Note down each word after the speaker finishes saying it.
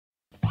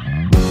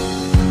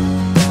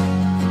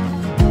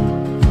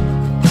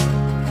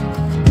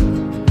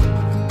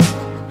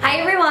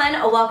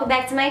welcome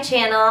back to my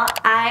channel.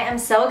 I am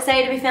so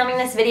excited to be filming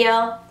this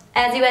video.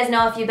 As you guys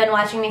know, if you've been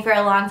watching me for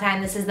a long time,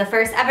 this is the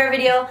first ever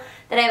video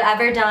that I've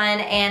ever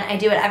done, and I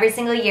do it every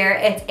single year.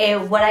 It's a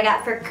What I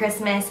Got for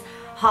Christmas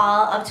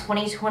haul of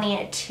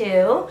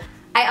 2022.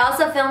 I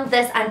also filmed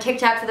this on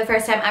TikTok for the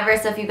first time ever,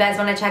 so if you guys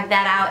want to check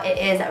that out, it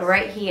is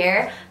right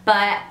here.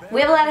 But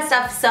we have a lot of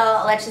stuff,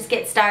 so let's just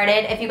get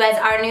started. If you guys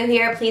are new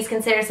here, please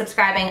consider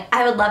subscribing.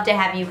 I would love to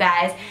have you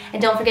guys.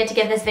 And don't forget to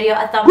give this video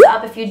a thumbs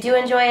up if you do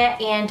enjoy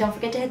it, and don't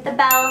forget to hit the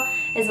bell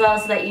as well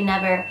so that you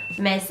never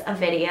miss a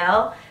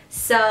video.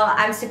 So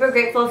I'm super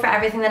grateful for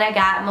everything that I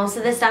got. Most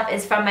of this stuff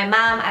is from my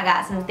mom. I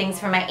got some things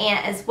from my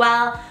aunt as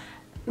well.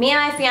 Me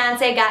and my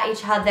fiance got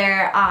each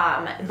other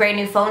brand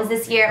new phones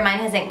this year. Mine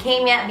hasn't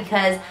came yet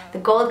because the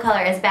gold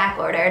color is back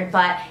ordered,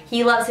 but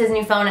he loves his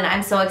new phone and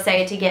I'm so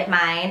excited to get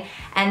mine.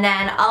 And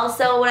then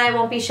also what I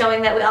won't be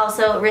showing that we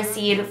also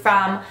received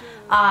from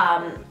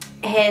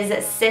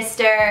his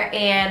sister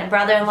and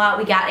brother-in-law,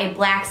 we got a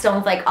black stone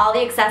with like all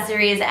the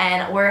accessories,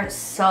 and we're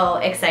so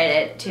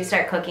excited to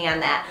start cooking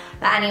on that.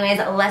 But anyways,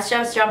 let's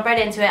just jump right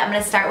into it. I'm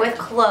gonna start with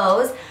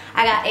clothes.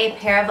 I got a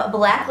pair of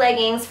black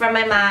leggings from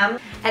my mom,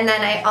 and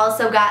then I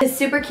also got this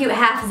super cute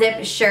half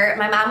zip shirt.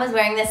 My mom was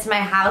wearing this to my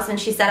house when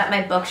she set up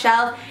my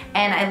bookshelf,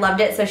 and I loved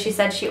it, so she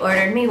said she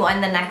ordered me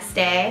one the next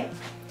day.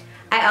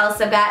 I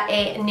also got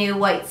a new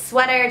white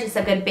sweater, just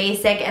a good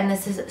basic, and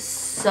this is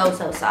so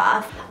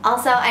soft.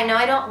 Also, I know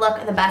I don't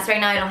look the best right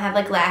now. I don't have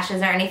like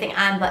lashes or anything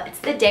on, but it's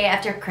the day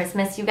after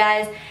Christmas, you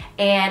guys,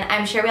 and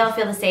I'm sure we all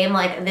feel the same.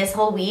 Like, this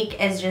whole week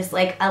is just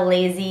like a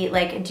lazy,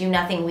 like, do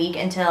nothing week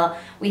until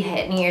we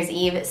hit New Year's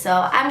Eve,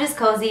 so I'm just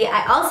cozy.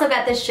 I also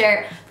got this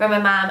shirt from my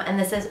mom, and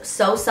this is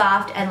so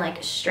soft and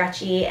like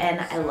stretchy, and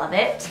I love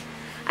it.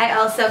 I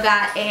also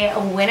got a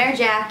winter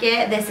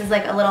jacket. This is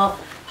like a little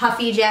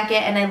puffy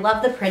jacket, and I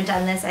love the print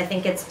on this. I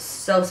think it's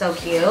so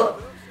cute.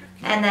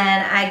 And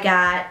then I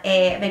got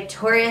a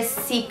Victoria's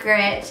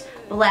Secret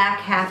black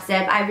half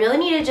zip. I really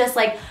needed just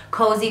like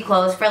cozy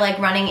clothes for like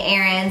running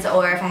errands,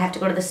 or if I have to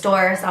go to the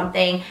store or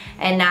something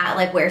and not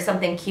like wear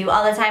something cute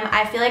all the time.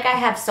 I feel like I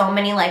have so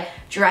many like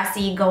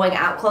dressy going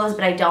out clothes,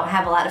 but I don't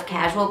have a lot of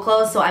casual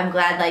clothes, so I'm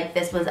glad like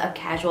this was a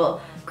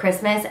casual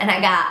Christmas and I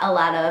got a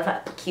lot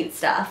of cute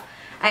stuff.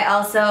 I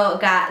also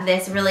got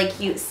this really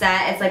cute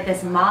set. It's like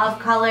this mauve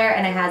color,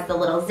 and it has the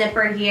little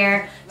zipper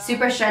here.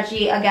 Super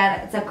stretchy. Again,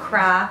 it's a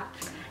crop.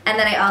 And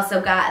then I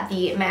also got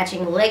the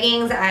matching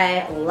leggings.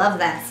 I love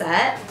that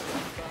set.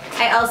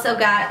 I also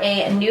got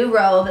a new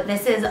robe.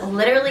 This is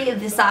literally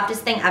the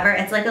softest thing ever.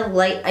 It's like a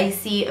light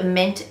icy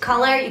mint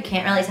color. You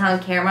can't really tell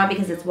on camera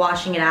because it's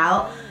washing it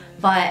out,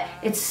 but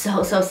it's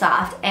so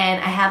soft.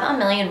 And I have a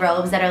million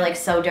robes that are like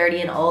so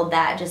dirty and old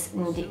that just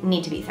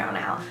need to be thrown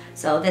out.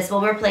 So this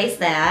will replace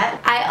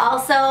that. I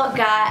also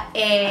got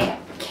a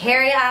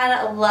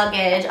carry-on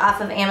luggage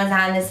off of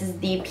Amazon. This is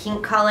the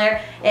pink color.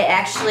 It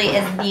actually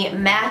is the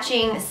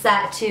matching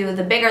set to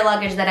the bigger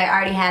luggage that I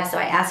already have, so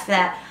I asked for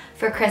that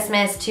for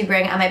Christmas to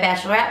bring on my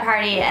bachelorette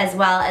party, as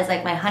well as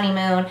like my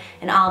honeymoon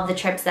and all of the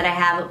trips that I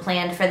have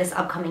planned for this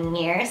upcoming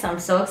year, so I'm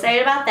so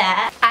excited about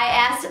that. I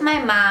asked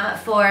my mom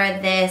for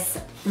this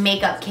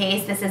makeup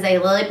case. This is a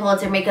Lily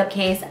Pulitzer makeup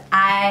case.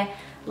 I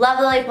love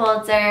Lily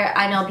Pulitzer.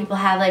 I know people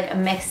have like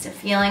mixed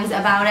feelings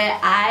about it.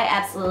 I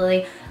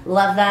absolutely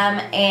love them,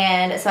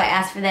 and so I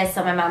asked for this,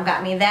 so my mom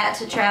got me that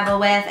to travel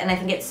with, and I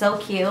think it's so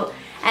cute.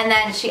 And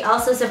then she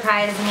also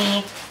surprised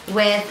me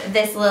with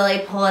this Lily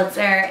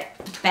Pulitzer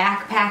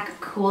backpack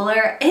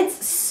cooler.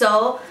 It's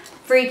so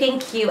freaking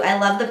cute. I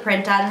love the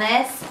print on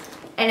this,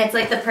 and it's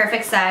like the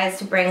perfect size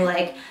to bring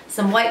like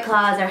some White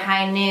Claws or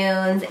High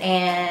Noons,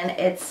 and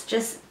it's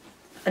just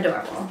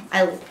adorable.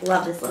 I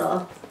love this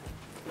little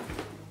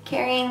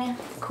carrying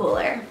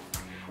cooler.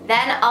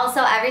 Then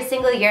also every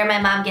single year my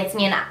mom gets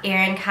me an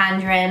Erin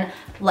Condren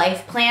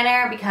life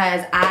planner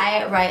because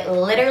I write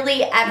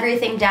literally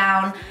everything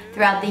down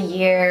throughout the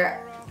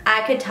year.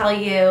 I could tell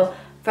you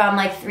from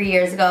like 3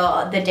 years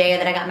ago the day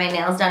that I got my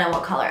nails done and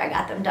what color I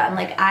got them done.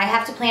 Like, I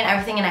have to plan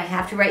everything and I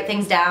have to write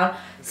things down,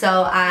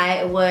 so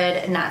I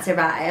would not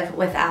survive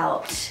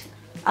without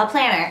a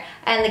planner.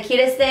 And the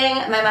cutest thing,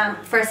 my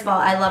mom, first of all,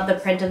 I love the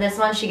print of this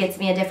one. She gets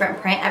me a different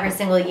print every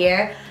single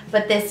year,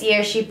 but this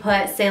year she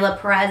put Selah,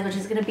 which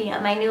is gonna be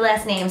my new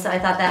last name, so I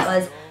thought that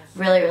was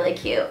really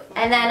cute.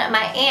 And then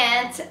my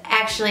aunt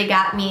actually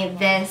got me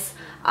this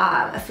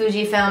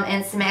Fujifilm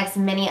Instamax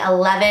Mini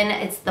 11.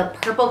 It's the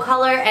purple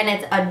color, and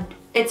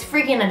it's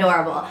freaking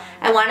adorable.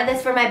 I wanted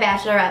this for my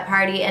bachelorette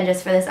party and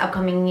just for this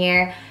upcoming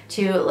year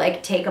to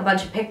like take a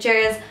bunch of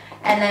pictures.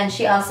 And then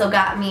she also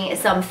got me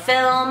some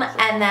film,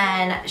 and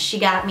then she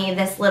got me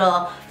this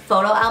little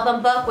photo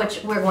album book,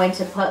 which we're going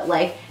to put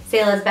like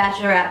Selah's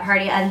bachelorette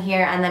party on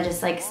here and then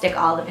just like stick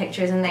all the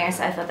pictures in there,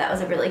 so I thought that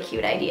was a really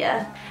cute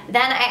idea.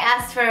 Then I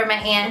asked for my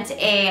aunt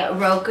a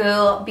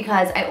Roku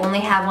because I only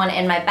have one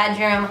in my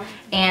bedroom,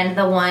 and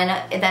the one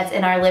that's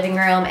in our living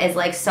room is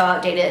like so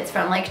outdated. It's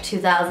from like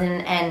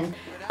 2011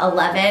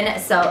 11,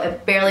 so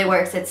it barely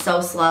works. It's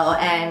so slow,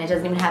 and it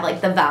doesn't even have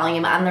like the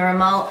volume on the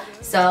remote,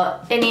 so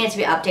it needed to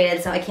be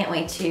updated, so I can't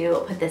wait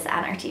to put this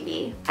on our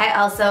TV. I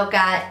also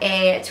got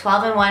a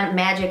 12-in-1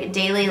 Magic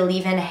Daily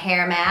Leave-In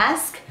Hair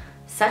Mask.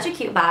 Such a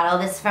cute bottle.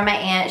 This is from my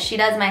aunt. She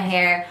does my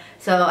hair,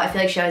 so I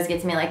feel like she always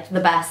gets me like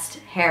the best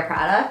hair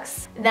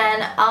products.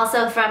 Then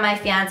also from my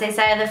fiance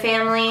side of the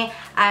family,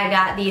 I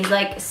got these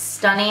like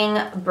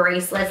stunning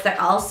bracelets. They're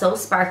all so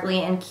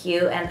sparkly and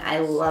cute, and I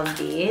love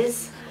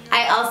these.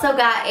 I also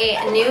got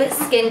a new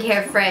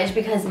skincare fridge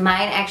because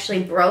mine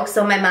actually broke.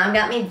 So my mom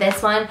got me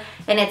this one,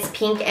 and it's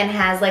pink and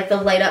has like the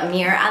light up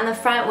mirror on the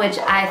front, which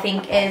I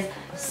think is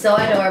so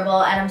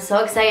adorable, and I'm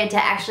so excited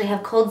to actually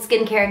have cold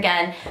skincare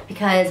again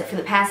because for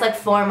the past like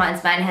 4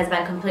 months mine has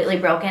been completely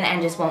broken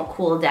and just won't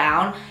cool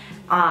down.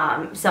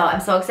 So I'm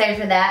so excited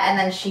for that. And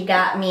then she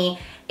got me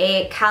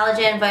a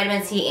collagen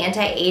vitamin C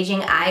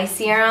anti-aging eye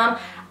serum.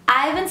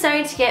 I've been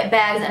starting to get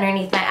bags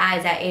underneath my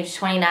eyes at age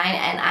 29,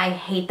 and I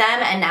hate them,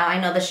 and now I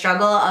know the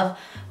struggle of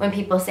when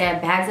people say I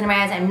have bags under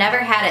my eyes. I've never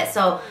had it,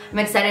 so I'm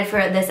excited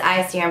for this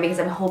eye serum because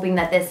I'm hoping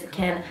that this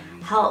can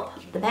help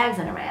the bags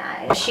under my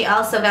eyes. She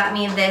also got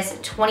me this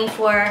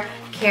 24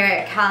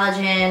 karat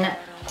collagen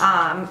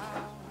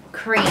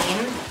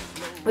cream,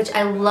 which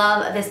I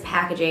love this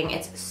packaging.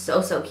 It's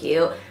so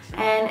cute.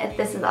 And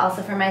this is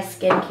also for my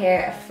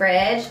skincare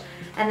fridge.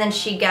 And then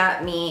she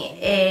got me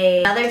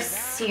another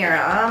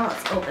serum.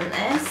 Let's open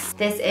this.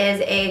 This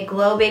is a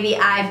Glow Baby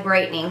Eye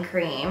Brightening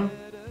Cream.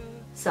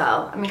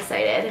 So I'm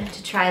excited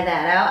to try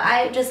that out.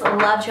 I just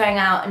love trying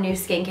out new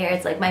skincare.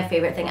 It's like my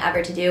favorite thing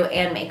ever to do,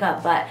 and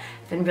makeup, but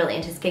I've been really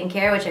into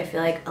skincare, which I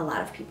feel like a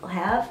lot of people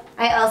have.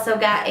 I also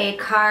got a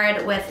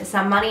card with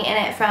some money in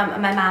it from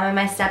my mom and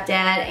my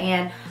stepdad,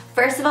 and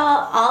first of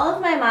all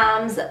of my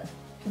mom's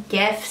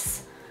gifts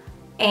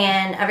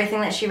and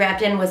everything that she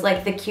wrapped in was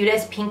like the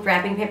cutest pink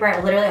wrapping paper.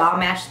 It literally all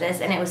matched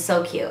this, and it was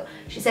so cute.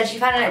 She said she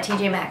found it at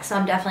TJ Maxx, so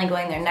I'm definitely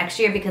going there next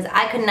year because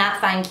I could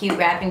not find cute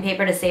wrapping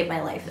paper to save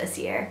my life this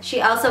year. She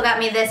also got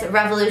me this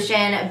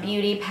Revolution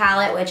Beauty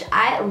palette, which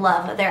I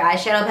love their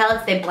eyeshadow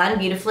palettes. They blend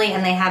beautifully,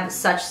 and they have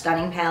such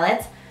stunning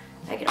palettes.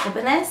 If I can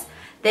open this.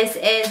 This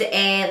is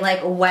a like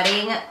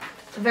wedding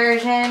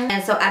version,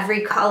 and so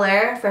every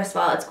color, first of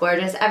all, it's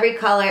gorgeous. Every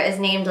color is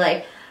named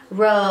like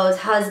rose,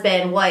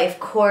 husband, wife,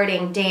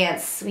 courting,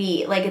 dance,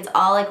 sweet. Like it's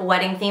all like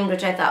wedding themed,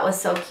 which I thought was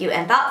so cute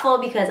and thoughtful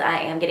because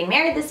I am getting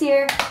married this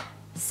year.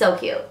 So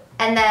cute.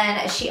 And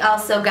then she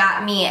also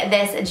got me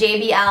this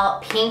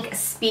JBL pink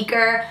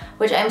speaker,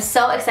 which I'm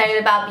so excited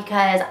about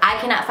because I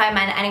cannot find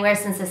mine anywhere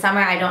since the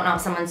summer. I don't know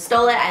if someone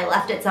stole it, I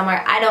left it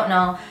somewhere, I don't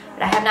know,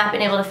 but I have not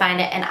been able to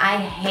find it, and I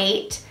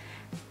hate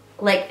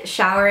like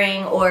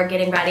showering or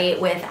getting ready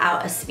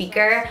without a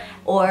speaker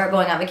or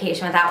going on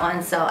vacation without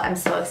one, so I'm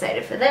so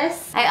excited for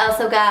this. I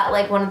also got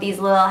like one of these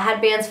little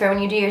headbands for when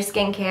you do your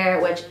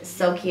skincare, which is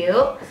so cute.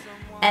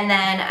 And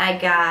then I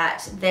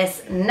got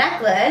this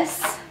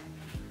necklace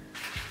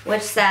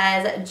which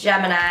says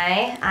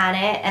Gemini on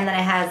it, and then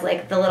it has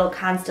like the little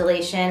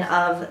constellation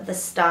of the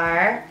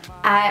star.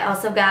 I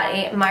also got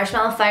a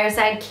marshmallow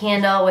fireside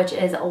candle, which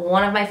is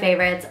one of my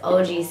favorites,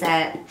 OG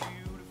scent.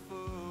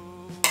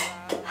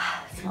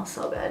 Smells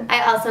so good.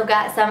 I also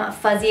got some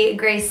fuzzy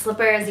gray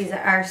slippers. These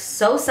are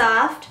so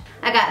soft.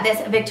 I got this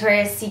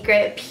Victoria's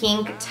Secret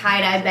pink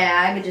tie-dye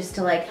bag just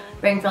to like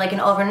bring for like an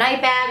overnight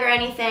bag or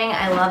anything.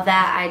 I love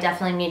that. I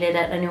definitely needed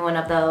a new one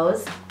of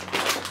those.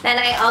 Then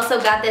I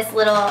also got this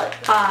little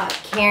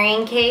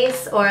carrying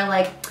case, or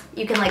like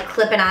you can like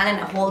clip it on and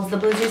it holds the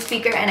Bluetooth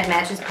speaker and it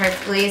matches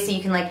perfectly, so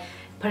you can like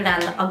put it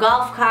on a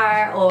golf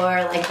cart or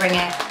like bring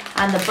it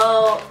on the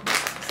boat.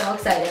 So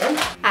excited.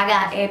 I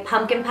got a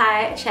pumpkin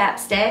pie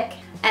chapstick.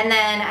 And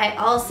then I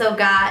also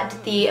got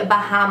the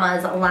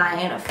Bahamas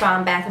line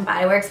from Bath &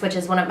 Body Works, which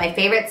is one of my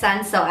favorite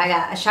scents. So I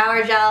got a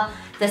shower gel,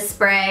 the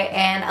spray,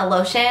 and a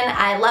lotion.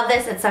 I love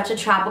this. It's such a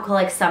tropical,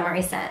 like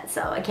summery scent.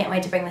 So I can't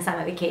wait to bring this on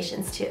my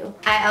vacations too.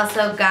 I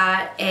also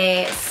got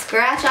a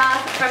scratch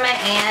off from my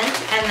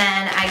aunt. And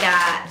then I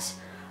got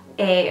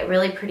a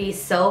really pretty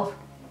soap.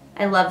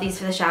 I love these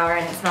for the shower,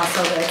 and it smells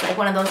so good. It's like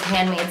one of those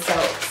handmade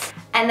soaps.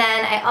 And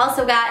then I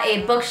also got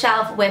a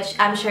bookshelf, which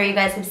I'm sure you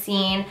guys have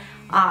seen.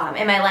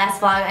 In my last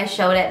vlog I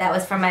showed it. That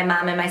was from my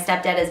mom and my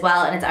stepdad as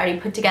well, and it's already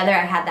put together.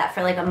 I had that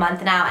for like a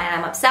month now, and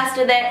I'm obsessed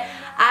with it.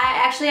 I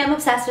actually am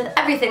obsessed with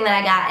everything that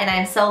I got, and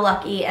I'm so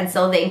lucky and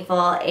so thankful,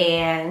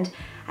 and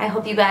I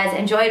hope you guys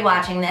enjoyed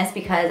watching this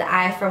because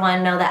I, for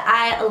one, know that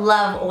I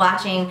love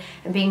watching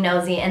and being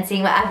nosy and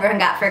seeing what everyone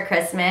got for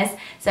Christmas.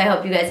 So I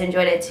hope you guys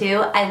enjoyed it too.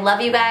 I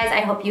love you guys.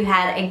 I hope you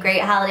had a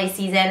great holiday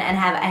season and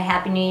have a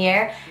happy new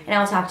year, and I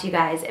will talk to you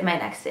guys in my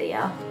next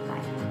video. Bye.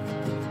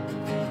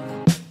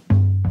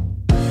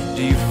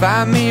 Do you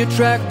find me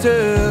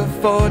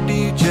attractive, or do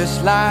you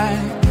just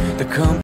like the company?